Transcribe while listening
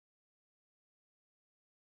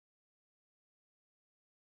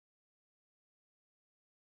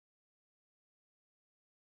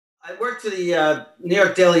I worked for the New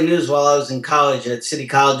York Daily News while I was in college at City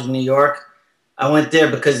College of New York. I went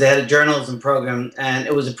there because they had a journalism program, and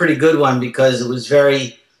it was a pretty good one because it was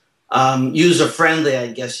very user friendly,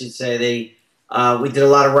 I guess you'd say. We did a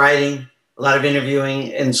lot of writing, a lot of interviewing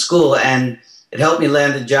in school, and it helped me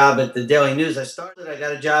land a job at the Daily News. I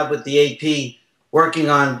got a job with the AP working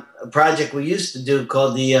on a project we used to do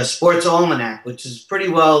called the Sports Almanac, which is pretty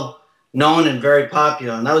well known and very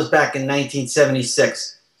popular. And that was back in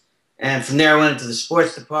 1976. And from there, I went into the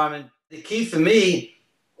sports department. The key for me,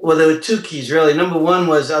 well, there were two keys, really. Number one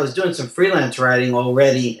was I was doing some freelance writing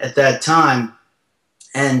already at that time.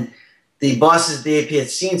 And the bosses at the AP had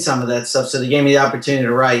seen some of that stuff, so they gave me the opportunity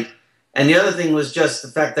to write. And the other thing was just the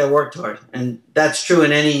fact that I worked hard. And that's true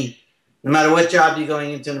in no matter what job you're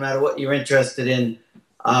going into, no matter what you're interested in,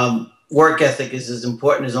 work ethic is as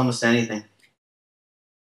important as almost anything.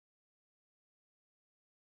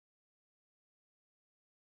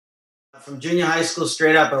 From junior high school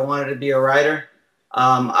straight up, I wanted to be a writer.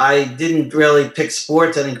 I didn't really pick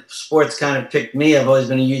sports. I think sports kind of picked me. I've always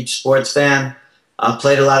been a huge sports fan. I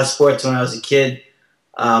played a lot of sports when I was a kid.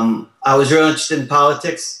 I was really interested in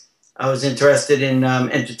politics. I was interested in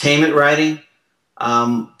entertainment writing.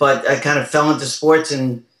 But I kind of fell into sports.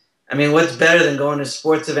 And, I mean, what's better than going to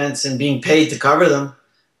sports events and being paid to cover them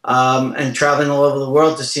and traveling all over the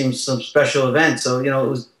world to see some special events? So, it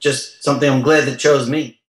was just something I'm glad that chose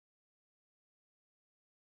me.